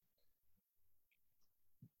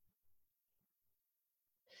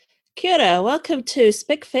Kia ora, welcome to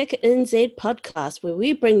SpecFic NZ podcast, where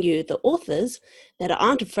we bring you the authors that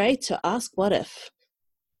aren't afraid to ask what if.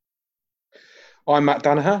 I'm Matt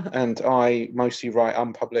Danaher, and I mostly write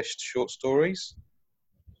unpublished short stories.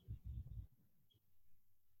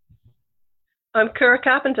 I'm Kura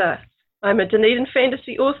Carpenter. I'm a Dunedin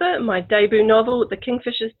fantasy author. My debut novel, The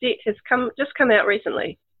Kingfisher's Debt, has just come out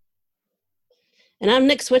recently. And I'm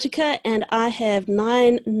Nix Whitaker, and I have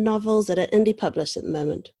 9 novels that are indie published at the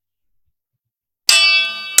moment.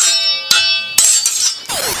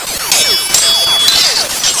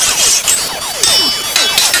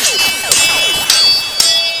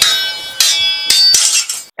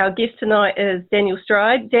 Our guest tonight is Daniel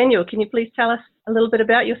Stride. Daniel, can you please tell us a little bit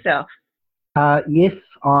about yourself? Yes,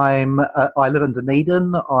 I live in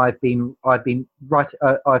Dunedin. I've been writing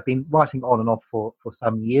on and off for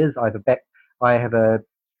some years. I have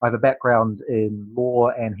a background in law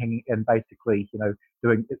and basically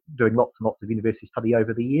doing lots and lots of university study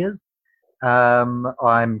over the years.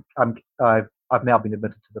 I've now been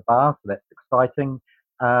admitted to the bar, so that's exciting.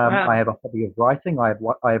 Wow. I have a hobby of writing. I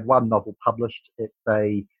have one novel published. It's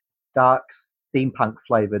a dark steampunk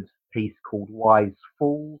flavored piece called Wise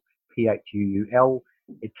Fool, Phuul.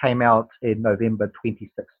 It came out in November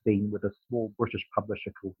 2016 with a small British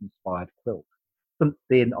publisher called Inspired Quilt. Since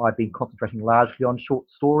then, I've been concentrating largely on short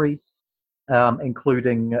stories,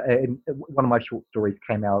 including one of my short stories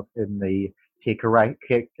came out in the Te Karehu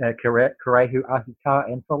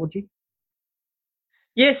Ahika anthology.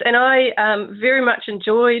 Yes, and I very much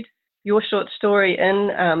enjoyed your short story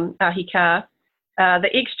in Ahika. The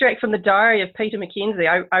extract from the diary of Peter Mackenzie,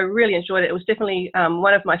 I really enjoyed it. It was definitely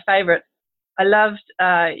one of my favourites. I loved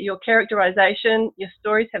your characterisation. Your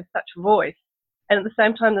stories have such voice, and at the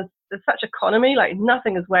same time, there's such economy, like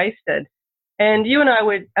nothing is wasted. And you and I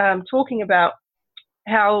were talking about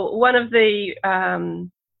how one of the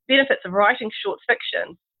benefits of writing short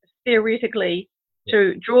fiction is theoretically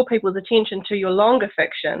to draw people's attention to your longer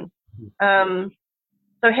fiction. So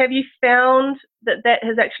have you found that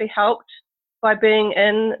has actually helped by being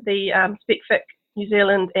in the SpecFic New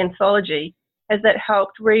Zealand anthology? Has that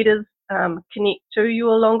helped readers connect to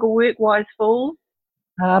your longer work, Wise Fool?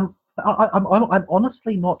 I'm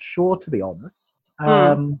honestly not sure, to be honest.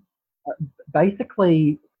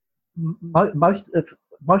 Basically, most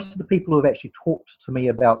of the people who have actually talked to me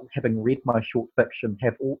about having read my short fiction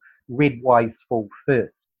have all read Wise Fool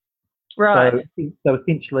first. Right. So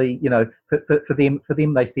essentially, for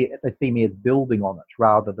them, they see me as building on it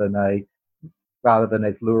rather than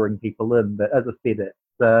as luring people in. But as I said,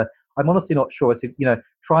 I'm honestly not sure. It's,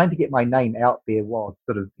 trying to get my name out there was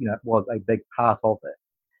was a big part of it.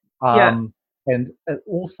 And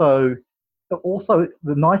also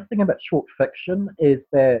the nice thing about short fiction is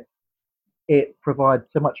that it provides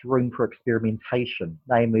so much room for experimentation.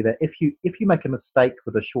 Namely, that if you make a mistake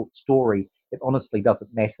with a short story, it honestly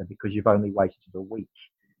doesn't matter because you've only wasted a week.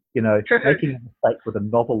 True. Making a mistake with a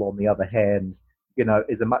novel, on the other hand,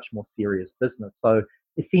 is a much more serious business. So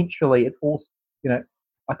essentially, it's also,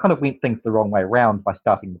 I kind of went things the wrong way around by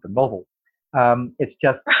starting with the novel. It's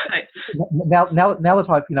just right. now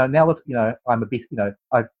that I'm a best,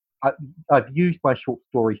 I've used my short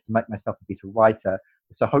stories to make myself a better writer.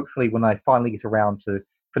 So hopefully, when I finally get around to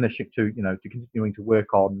finishing, to continuing to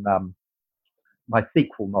work on my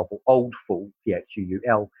sequel novel, Old Fool,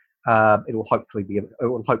 Phuul, it will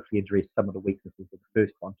hopefully address some of the weaknesses of the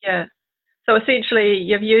first one. Yeah. So essentially,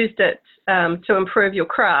 you've used it to improve your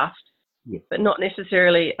craft, yes, but not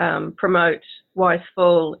necessarily promote Wise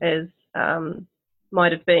Fool as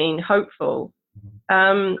might have been hopeful.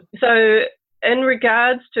 So in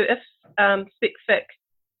regards to if SpecFic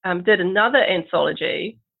did another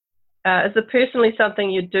anthology, is it personally something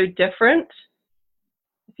you'd do different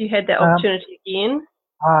if you had that opportunity again?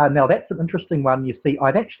 Now that's an interesting one. You see,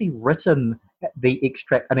 I'd actually written an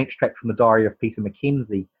extract from the diary of Peter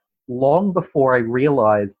Mackenzie long before I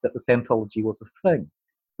realised that this anthology was a thing.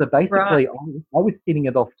 So basically, right. I was sending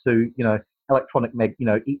it off to electronic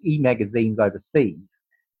e-magazines overseas,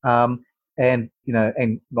 and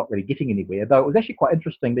not really getting anywhere. Though it was actually quite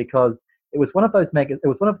interesting because it was one of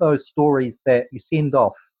those stories that you send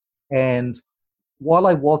off, and while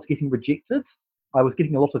I was getting rejected, I was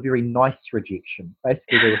getting a lot of very nice rejection.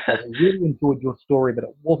 Basically, they were saying, "I really enjoyed your story, but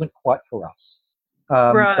it wasn't quite for us."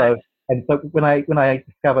 Right. So when I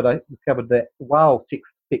discovered that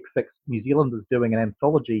SpecFic New Zealand is doing an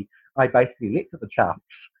anthology, I basically leapt at the chance.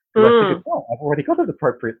 I figured, I've already got an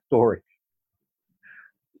appropriate story.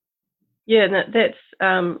 Yeah, that's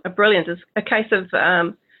brilliant. It's a case of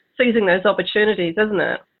seizing those opportunities, isn't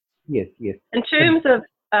it? Yes. In terms of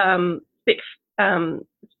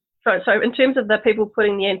So in terms of the people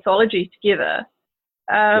putting the anthology together,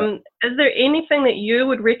 is there anything that you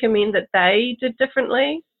would recommend that they did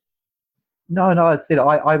differently? No, I said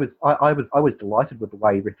I was delighted with the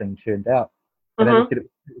way everything turned out. And as I said,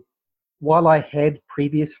 while I had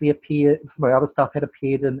previously appeared, some of my other stuff had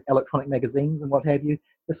appeared in electronic magazines and what have you,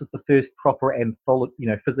 this was the first proper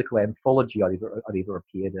physical anthology I'd ever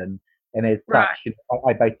appeared in. And as such,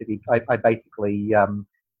 I basically,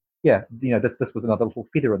 this was another little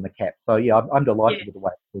feather in the cap. So yeah, I'm delighted with the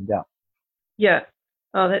way it turned out. Yeah.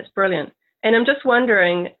 Oh, that's brilliant. And I'm just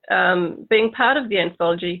wondering, being part of the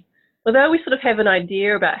anthology, although we sort of have an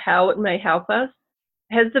idea about how it may help us,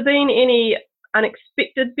 has there been any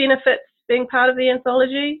unexpected benefits being part of the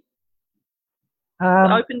anthology?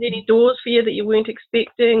 Opened any doors for you that you weren't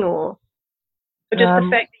expecting, or just the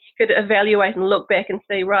fact that you could evaluate and look back and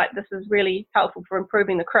see, right, this is really helpful for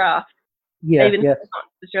improving the craft, even if it's not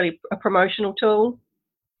necessarily a promotional tool?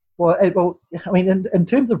 Well, I mean, in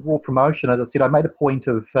terms of raw promotion, as I said, I made a point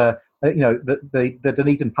of, the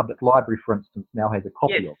Dunedin Public Library, for instance, now has a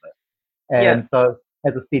copy of it, and so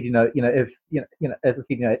as I said,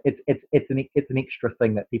 it's an extra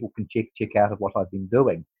thing that people can check out of what I've been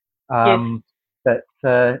doing. But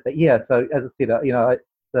yeah, so as I said,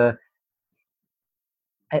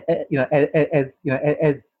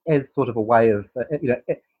 it's as sort of a way of,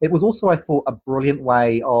 it was also, I thought, a brilliant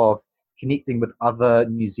way of connecting with other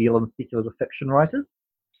New Zealand speculative fiction writers.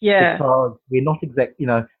 Yeah. Because we're not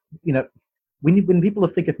when people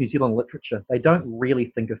think of New Zealand literature, they don't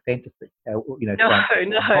really think of fantasy. No.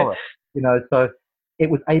 So it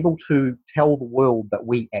was able to tell the world that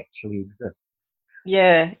we actually exist.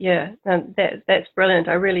 Yeah. That's brilliant.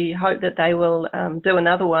 I really hope that they will do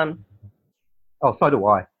another one. Oh, so do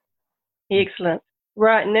I. Excellent.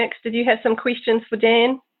 Right, next, did you have some questions for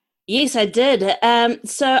Dan? Yes, I did.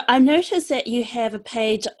 So I noticed that you have a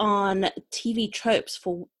page on TV tropes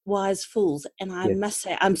for wise fools, and I must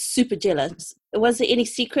say I'm super jealous. Was there any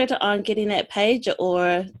secret on getting that page,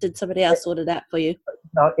 or did somebody else sort it out for you?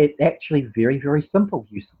 No, it's actually very, very simple.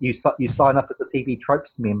 You sign up as a TV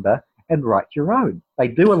tropes member and write your own. They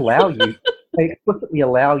do allow you. They explicitly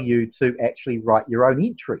allow you to actually write your own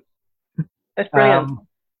entries. That's brilliant.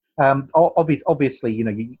 Obviously, you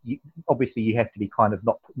have to be kind of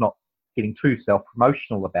not getting too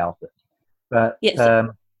self-promotional about it, but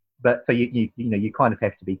but so you kind of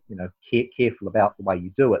have to be careful about the way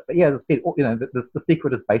you do it. But yeah, as I said, the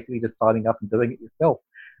secret is basically just signing up and doing it yourself.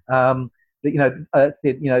 I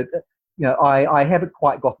haven't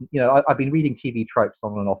quite gotten. I've been reading TV tropes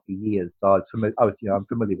on and off for years, so I'm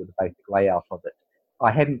familiar with the basic layout of it.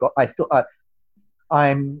 I haven't got.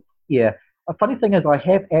 A funny thing is, I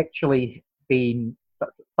have actually been.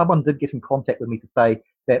 Someone did get in contact with me to say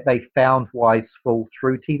that they found Wise Fool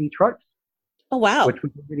through TV tropes. Oh wow! Which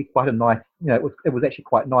was really quite a nice. It was actually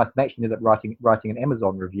quite nice. And actually ended up writing an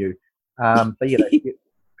Amazon review. Which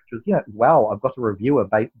was wow! I've got a reviewer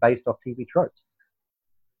based off TV tropes.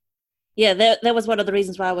 Yeah, that was one of the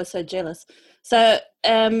reasons why I was so jealous. So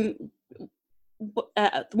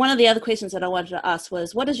one of the other questions that I wanted to ask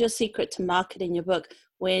was, what is your secret to marketing your book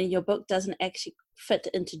when your book doesn't actually fit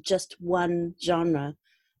into just one genre?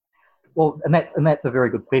 Well, and that's a very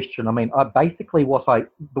good question. I mean, basically the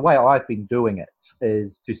way I've been doing it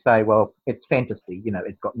is to say, well, it's fantasy.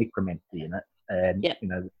 It's got necromancy in it, and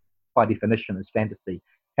by definition, it's fantasy.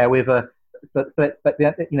 However, but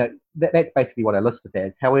that's basically what I list it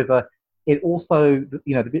as. However, it also,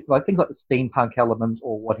 like things like the steampunk element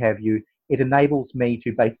or what have you, it enables me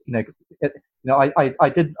to I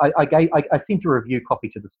sent a review copy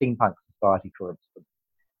to the Steampunk Society, for instance.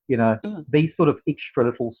 These sort of extra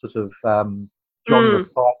little sort of genre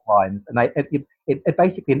sidelines, and it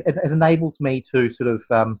basically enables me to sort of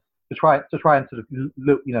to try and sort of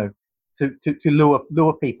to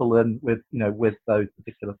lure people in with with those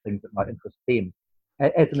particular things that might interest them.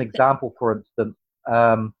 As an example, for instance,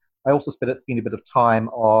 I also spent a bit of time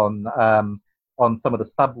on some of the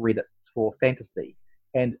subreddits for fantasy,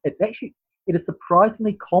 and it is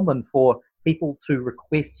surprisingly common for people to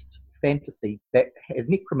request fantasy that has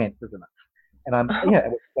necromancers in it. And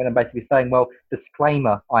when I'm basically saying, well,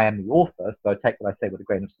 disclaimer, I am the author, so take what I say with a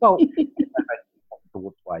grain of salt.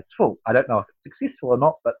 Towards Wise Fool. I don't know if it's successful or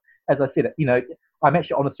not, but as I said, I'm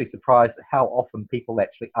actually honestly surprised at how often people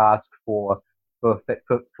actually ask for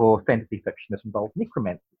fantasy fiction that involves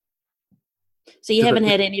necromancy. So you haven't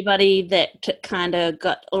had anybody that kind of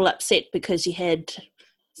got all upset because you had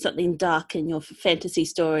something dark in your fantasy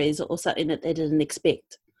stories or something that they didn't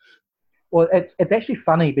expect? Well, it's actually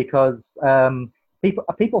funny because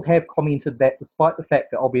people have commented that despite the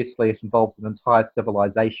fact that obviously it involves an entire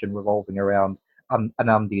civilization revolving around an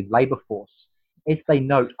undead labour force. As they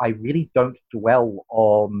note, I really don't dwell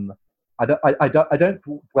on. I don't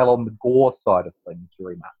dwell on the gore side of things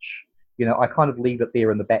very much. I kind of leave it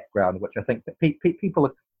there in the background, which I think that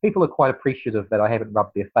people are quite appreciative that I haven't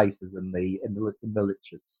rubbed their faces in the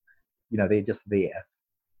lectures. They're just there.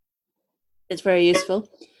 It's very useful.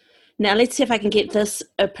 Now let's see if I can get this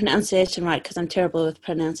pronunciation right, because I'm terrible with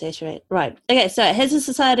pronunciation. Right. Okay, so has the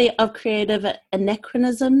Society of Creative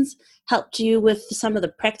Anachronisms helped you with some of the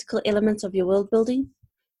practical elements of your world building?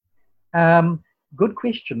 Good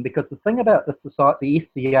question, because the thing about the society,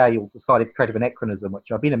 the SCA, or Society of Creative Anachronism,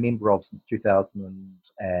 which I've been a member of since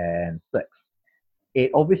 2006,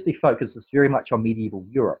 it obviously focuses very much on medieval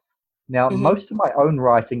Europe. Now, most of my own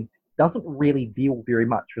writing doesn't really deal very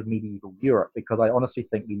much with medieval Europe, because I honestly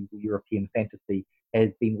think medieval European fantasy has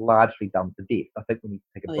been largely done to death. I think we need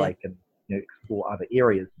to take a break and explore other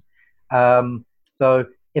areas. So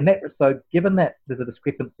given that there's a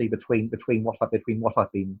discrepancy between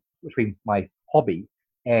my hobby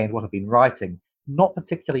and what I've been writing, not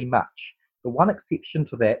particularly much. The one exception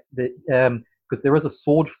to that, because there is a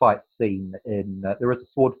sword fight scene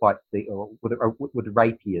with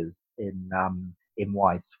rapiers in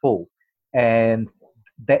Wise Full, and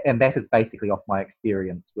that is basically off my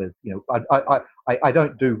experience with I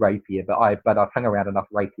don't do rapier, but I've hung around enough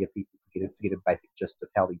rapier people to get a basic gist of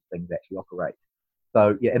how these things actually operate.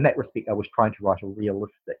 So yeah, in that respect, I was trying to write a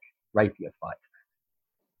realistic rapier fight.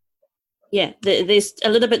 Yeah, there's a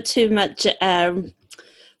little bit too much,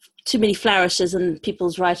 too many flourishes in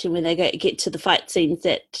people's writing when they get to the fight scenes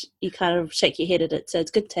that you kind of shake your head at it. So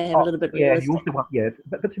it's good to have a little bit realistic. You also want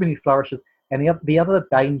but too many flourishes. And the other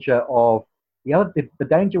danger of the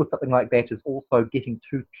danger with something like that is also getting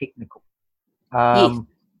too technical.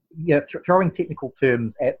 Throwing technical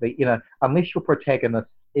terms at unless your protagonist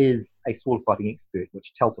is a sword fighting expert,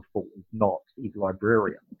 which Telter Full is not. He's a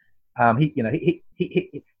librarian. He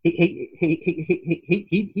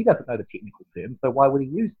doesn't know the technical terms, so why would he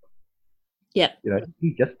use them? Yeah.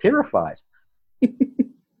 He's just terrified.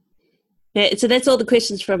 Yeah. So that's all the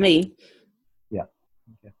questions from me. Yeah.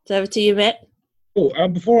 Okay. So over to you, Matt. Cool.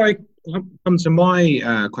 Before I come to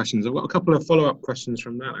my questions, I've got a couple of follow-up questions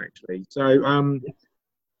from that actually. So.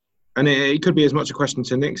 And it could be as much a question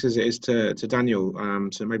to Nix as it is to Daniel.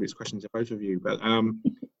 So maybe it's a question to both of you. But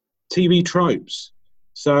TV tropes.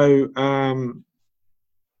 So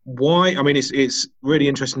why? I mean, it's really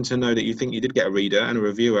interesting to know that you think you did get a reader and a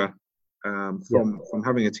reviewer from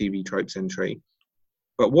having a TV tropes entry.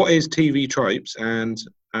 But what is TV tropes? And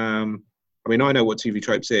I mean, I know what TV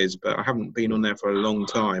tropes is, but I haven't been on there for a long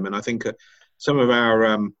time. And I think some of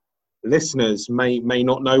our listeners may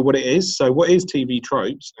not know what it is. So what is TV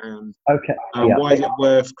tropes, and why is it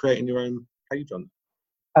worth creating your own page on?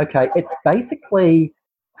 Okay, it's basically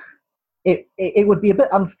it would be a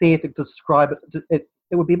bit unfair to describe it.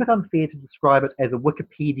 It would be a bit unfair to describe it as a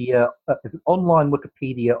Wikipedia, as an online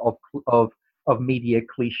Wikipedia of media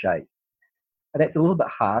cliches. And that's a little bit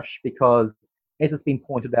harsh because, as has been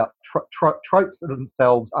pointed out, tropes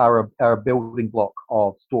themselves are a building block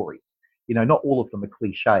of stories. Not all of them are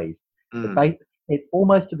cliches. It's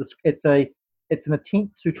almost it's an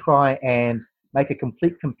attempt to try and make a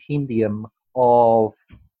complete compendium of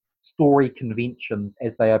story conventions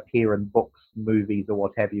as they appear in books, movies, or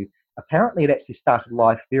what have you. Apparently, it actually started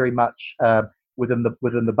life very much within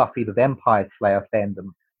the Buffy the Vampire Slayer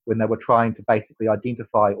fandom, when they were trying to basically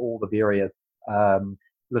identify all the various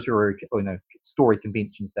literary, story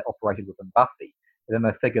conventions that operated within Buffy, and then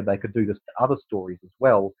they figured they could do this to other stories as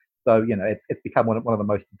well. So it's become one of the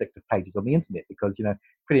most addictive pages on the internet because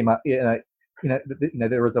pretty much there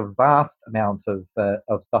is a vast amount of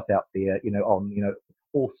stuff out there on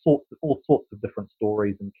all sorts of different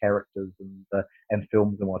stories and characters and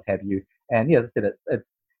films and what have you. And as I said,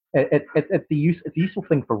 it's a useful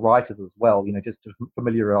thing for writers as well. Just to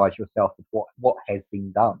familiarise yourself with what has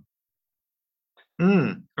been done.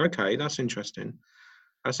 Okay, that's interesting.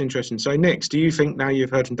 So, Nix, do you think now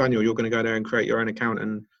you've heard from Daniel, you're going to go there and create your own account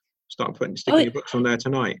and start sticking your books on there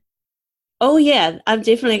tonight? Oh yeah, I'm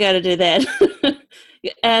definitely going to do that.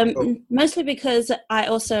 Mostly because I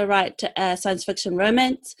also write science fiction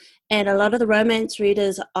romance, and a lot of the romance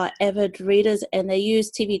readers are avid readers, and they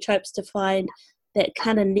use TV tropes to find that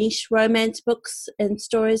kind of niche romance books and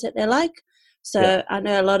stories that they like. So I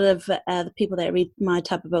know a lot of the people that read my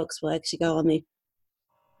type of books will actually go on there.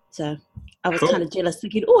 So I was kind of jealous,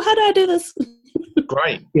 thinking, oh, how do I do this?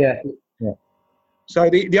 Great. Yeah. So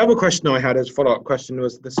the other question I had as a follow-up question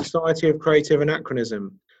was the Society of Creative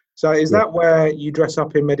Anachronism. So is that where you dress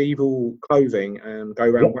up in medieval clothing and go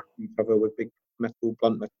around whacking each other with big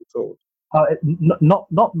blunt metal swords?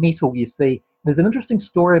 Not metal, you see. there's an interesting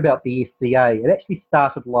story about the SCA. It actually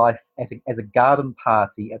started life as a garden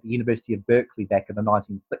party at the University of Berkeley back in the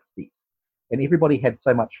 1960s. And everybody had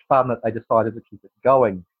so much fun that they decided to keep it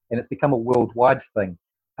going. And it's become a worldwide thing.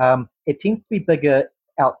 It tends to be bigger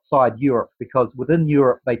outside Europe because within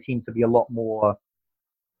Europe, they tend to be a lot more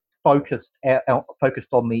focused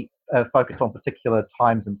on particular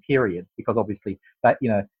times and periods, because obviously they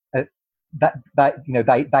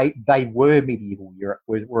were medieval Europe,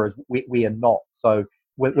 whereas we are not. So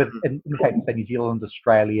in fact, say New Zealand,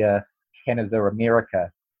 Australia, Canada,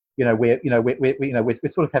 America, we're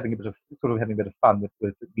sort of having a bit of fun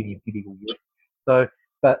with medieval Europe. So,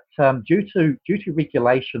 but due to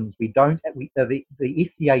regulations, the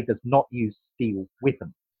SCA does not use steel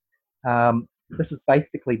weapons. This is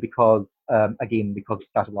basically because it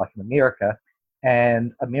started life in America,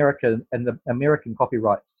 and the American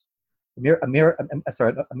copyrights,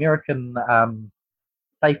 American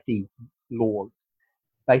safety laws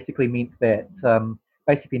basically meant that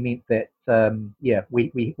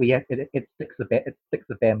it sticks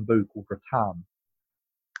a bamboo called rattan.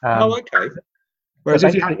 Okay. Whereas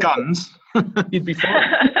if you had guns, you'd be fine.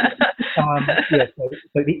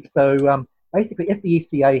 Basically, if the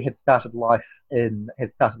SCA had started life in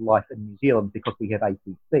New Zealand because we have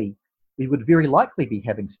APC, we would very likely be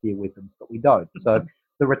having steel weapons, but we don't. So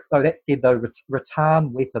that said, though,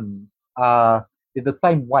 rattan weapons they're the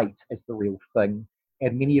same weight as the real thing,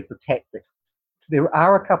 and many of the tactics. There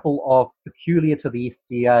are a couple of peculiar to the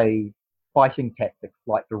SCA fighting tactics,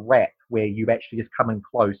 like the rat, where you actually just come in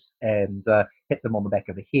close and hit them on the back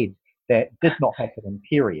of the head. That did not happen in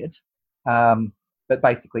period, but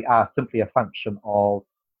basically are simply a function of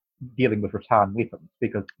dealing with rattan weapons,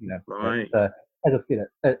 because right. as I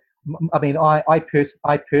said, I mean, I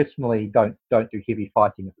personally don't do heavy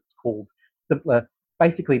fighting, as it's called, simpler.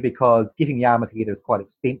 Basically, because getting the armour together is quite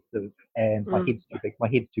expensive, and my head's too big. My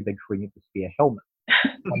head's too big for any of the spare helmets.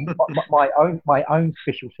 my own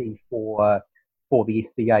specialty for the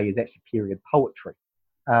SCA is actually period poetry.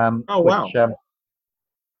 Wow!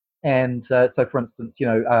 And so, for instance,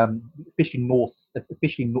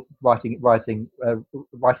 especially writing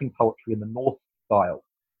poetry in the Norse style.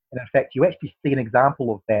 And in fact, you actually see an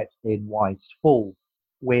example of that in Wise Fools,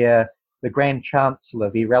 where the Grand Chancellor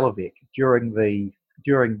Virelovic, during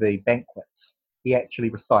the banquets, he actually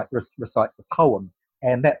recites a poem,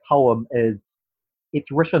 and that poem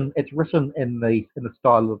it's written in the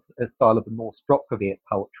style of the Norse Strokkvedt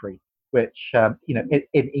poetry, which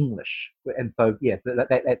in English, and so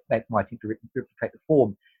that might replicate the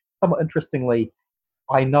form. Somewhat interestingly,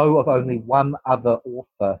 I know of only one other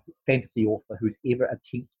fantasy author, who's ever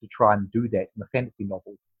attempted to try and do that in a fantasy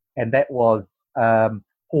novel, and that was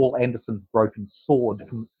Paul Anderson's Broken Sword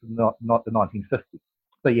from not the 1950s.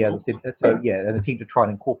 So an attempt to try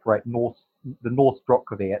and incorporate the Norse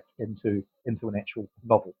Strokkvedt into an actual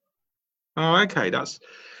novel. Oh, okay.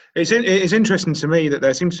 It's interesting to me that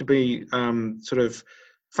there seems to be sort of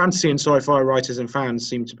fantasy and sci-fi writers and fans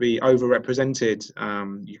seem to be overrepresented,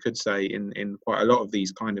 you could say, in quite a lot of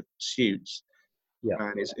these kind of pursuits. Yeah.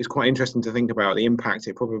 And it's quite interesting to think about the impact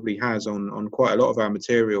it probably has on quite a lot of our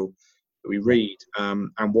material that we read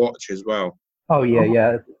and watch as well. Oh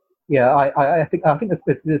yeah. I think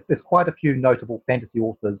there's quite a few notable fantasy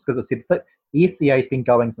authors, because I said the SCA has been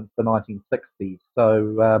going since the 1960s.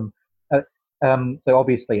 So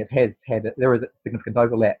obviously there is a significant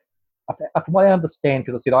overlap. From what I understand,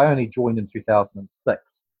 because I said I only joined in 2006.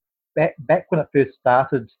 Back when it first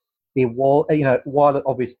started, there was, while it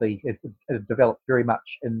obviously it developed very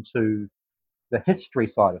much into the history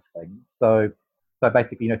side of things. So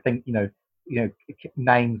basically,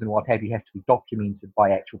 names and what have you have to be documented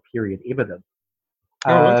by actual period evidence.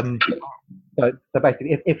 So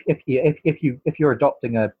basically, if you're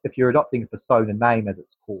adopting a persona name, as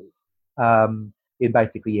it's called, then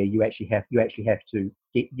basically you actually have to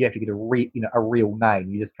get a real name.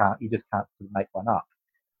 You just can't sort of make one up.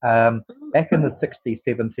 Back in the 60s,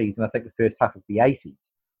 70s, and I think the first half of the 80s,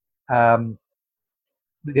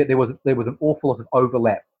 there was an awful lot of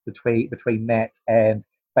overlap between that and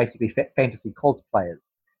basically fantasy cosplayers.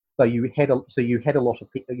 So you had a lot of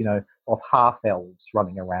of half elves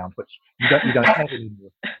running around, which you don't have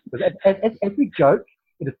anymore. Because as we joke,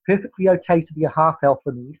 it is perfectly okay to be a half elf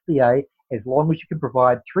in the SCA as long as you can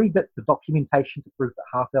provide 3 bits of documentation to prove that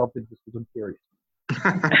half elves existed in period.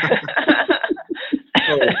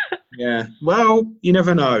 Yeah. Well, you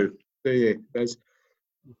never know, do you? There's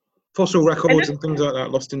fossil records and things like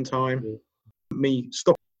that lost in time.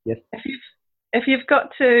 Stop. Yes. If you've got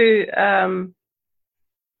to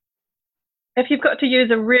use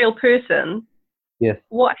a real person, yes.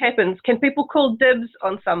 What happens? Can people call dibs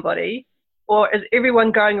on somebody, or is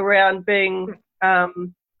everyone going around being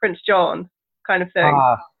Prince John kind of thing?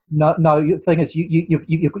 No. The thing is, you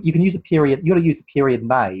can use a period. You got to use a period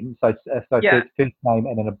name, so first name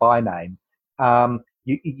and then a by name.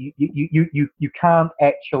 You can't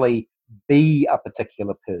actually be a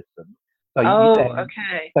particular person. So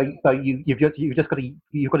okay. So you've just got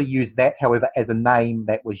to use that, however, as a name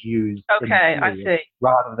that was used. Okay, I see.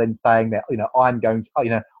 Rather than saying that I'm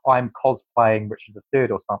cosplaying Richard III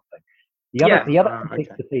or something. The other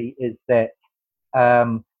complexity is that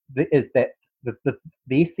the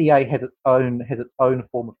SCA has its own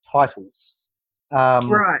form of titles.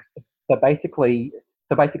 Right. So basically,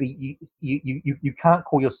 you can't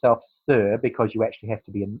call yourself Sir because you actually have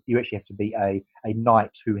to be a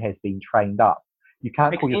knight who has been trained up. You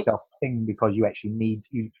can't call yourself King because you actually need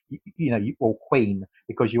or Queen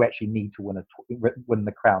because you actually need to win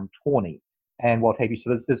the crown tourney and what have you.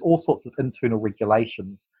 So there's all sorts of internal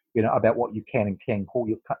regulations, about what you can and can't call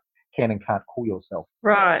yourself.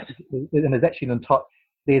 Right. And there's actually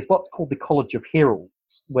there's what's called the College of Heralds,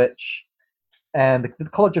 and the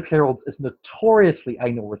College of Heralds is notoriously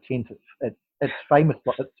anal retentive. It's famous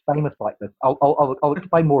like this. I'll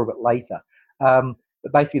explain more of it later.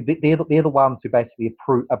 But basically, they're the ones who basically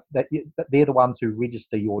approve. They're the ones who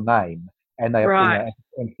register your name, and they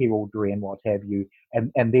and heraldry and what have you.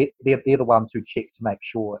 And they're the ones who check to make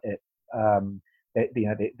sure that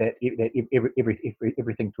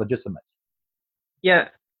everything's legitimate. Yeah.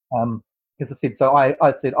 As I said, so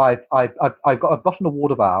I've got an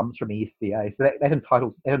award of arms from the SCA, so that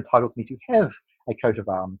entitles me to have a coat of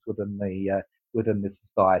arms within the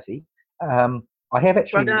society. I have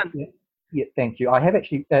actually. Well done. Yeah, thank you. I have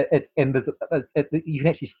actually, and you can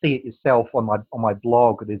actually see it yourself on my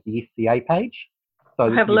blog. There's the SCA page. So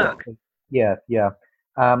I'll have a look. Yeah.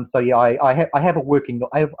 I have a working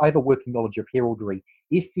knowledge of heraldry.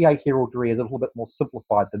 SCA heraldry is a little bit more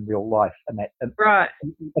simplified than real life, and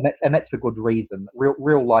that's for good reason.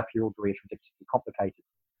 Real life heraldry is ridiculously complicated.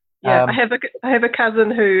 Yeah, I have a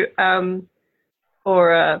cousin who,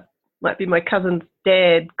 might be my cousin's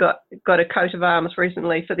dad, got a coat of arms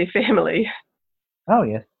recently for their family. Oh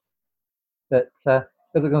yes, but as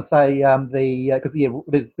I was going to say, because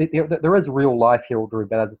there is real life heraldry,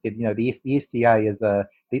 but as I said, the SCA is the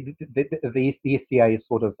SCA is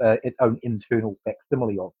sort of its own internal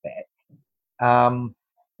facsimile of that.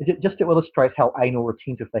 Just to illustrate how anal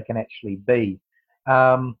retentive they can actually be.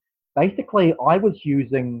 Basically, I was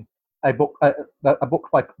using a book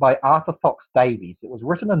by Arthur Fox Davies. It was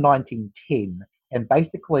written in 1910, and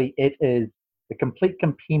basically it is the complete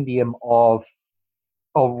compendium of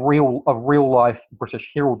real life British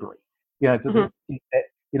heraldry. If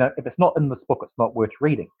it's not in this book, it's not worth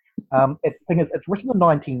reading. The thing is, it's written in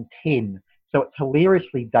 1910, so it's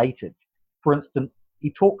hilariously dated. For instance,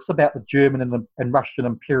 he talks about the German and Russian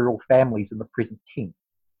imperial families in the present tense.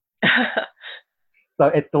 So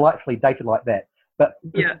it's delightfully dated like that. But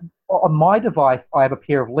on my device, I have a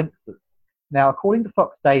pair of lynxes. Now, according to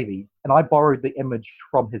Fox Davies, and I borrowed the image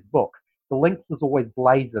from his book, the lynx is always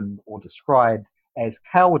blazoned or described as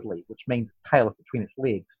cowardly, which means tail is between its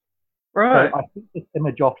legs. Right. So I sent this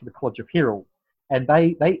image off to the College of Heralds, and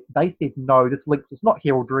they said, no, this lynx is not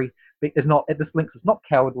heraldry. This lynx is not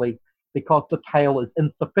cowardly because the tail is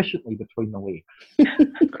insufficiently between the legs.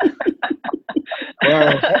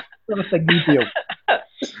 Well, that's the sort of thing you deal with.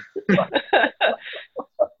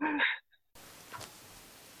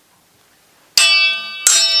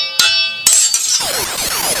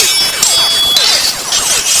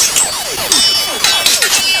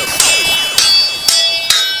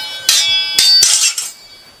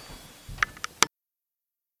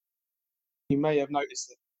 you may have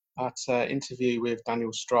noticed that interview with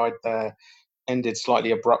Daniel Stride there ended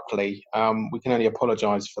slightly abruptly. We can only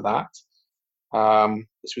apologise for that.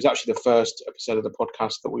 This was actually the first episode of the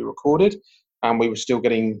podcast that we recorded, and we were still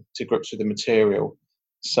getting to grips with the material.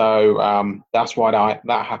 So that's why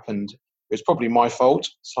that happened. It was probably my fault,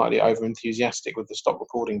 slightly over-enthusiastic with the stop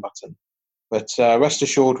recording button. But rest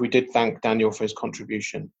assured, we did thank Daniel for his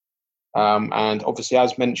contribution. And obviously,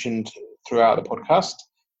 as mentioned throughout the podcast,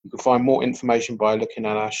 you can find more information by looking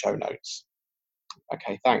at our show notes.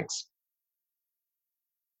 Okay, thanks.